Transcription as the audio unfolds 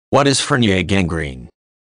What is Fournier gangrene?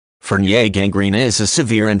 Fournier gangrene is a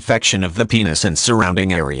severe infection of the penis and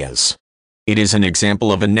surrounding areas. It is an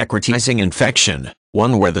example of a necrotizing infection,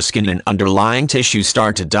 one where the skin and underlying tissue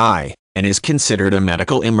start to die, and is considered a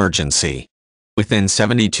medical emergency. Within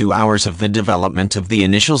 72 hours of the development of the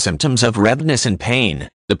initial symptoms of redness and pain,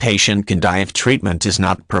 the patient can die if treatment is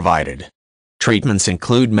not provided. Treatments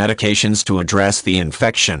include medications to address the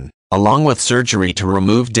infection, along with surgery to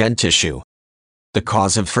remove dead tissue. The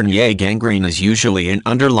cause of Fournier gangrene is usually an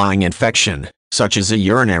underlying infection, such as a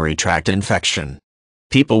urinary tract infection.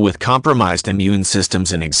 People with compromised immune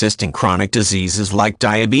systems and existing chronic diseases like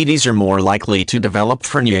diabetes are more likely to develop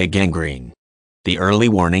Fournier gangrene. The early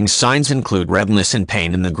warning signs include redness and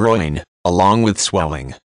pain in the groin, along with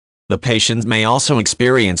swelling. The patient may also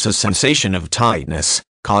experience a sensation of tightness,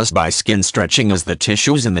 caused by skin stretching as the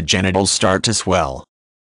tissues in the genitals start to swell.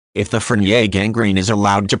 If the Fournier gangrene is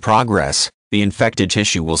allowed to progress, the infected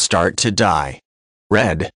tissue will start to die.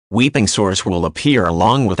 Red, weeping sores will appear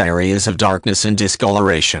along with areas of darkness and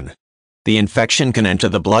discoloration. The infection can enter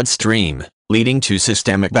the bloodstream, leading to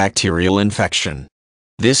systemic bacterial infection.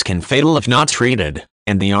 This can be fatal if not treated,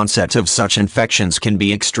 and the onset of such infections can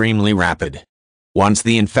be extremely rapid. Once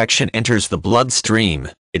the infection enters the bloodstream,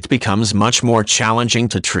 it becomes much more challenging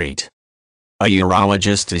to treat. A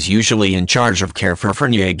urologist is usually in charge of care for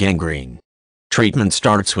Fournier gangrene. Treatment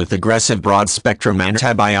starts with aggressive broad-spectrum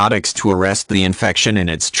antibiotics to arrest the infection in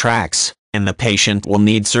its tracks, and the patient will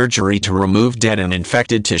need surgery to remove dead and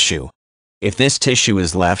infected tissue. If this tissue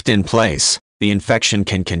is left in place, the infection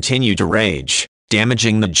can continue to rage,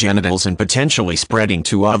 damaging the genitals and potentially spreading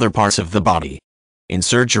to other parts of the body. In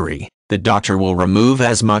surgery, the doctor will remove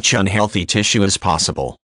as much unhealthy tissue as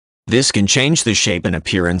possible. This can change the shape and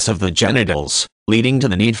appearance of the genitals, leading to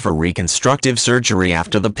the need for reconstructive surgery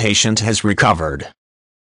after the patient has recovered.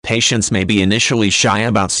 Patients may be initially shy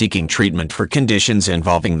about seeking treatment for conditions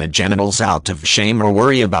involving the genitals out of shame or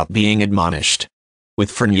worry about being admonished.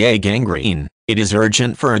 With Fournier gangrene, it is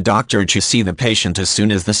urgent for a doctor to see the patient as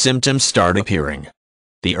soon as the symptoms start appearing.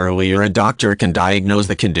 The earlier a doctor can diagnose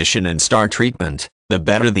the condition and start treatment, the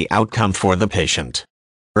better the outcome for the patient.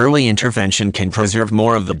 Early intervention can preserve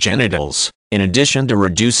more of the genitals, in addition to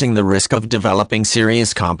reducing the risk of developing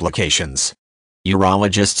serious complications.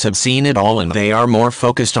 Urologists have seen it all and they are more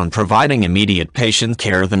focused on providing immediate patient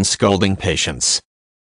care than scolding patients.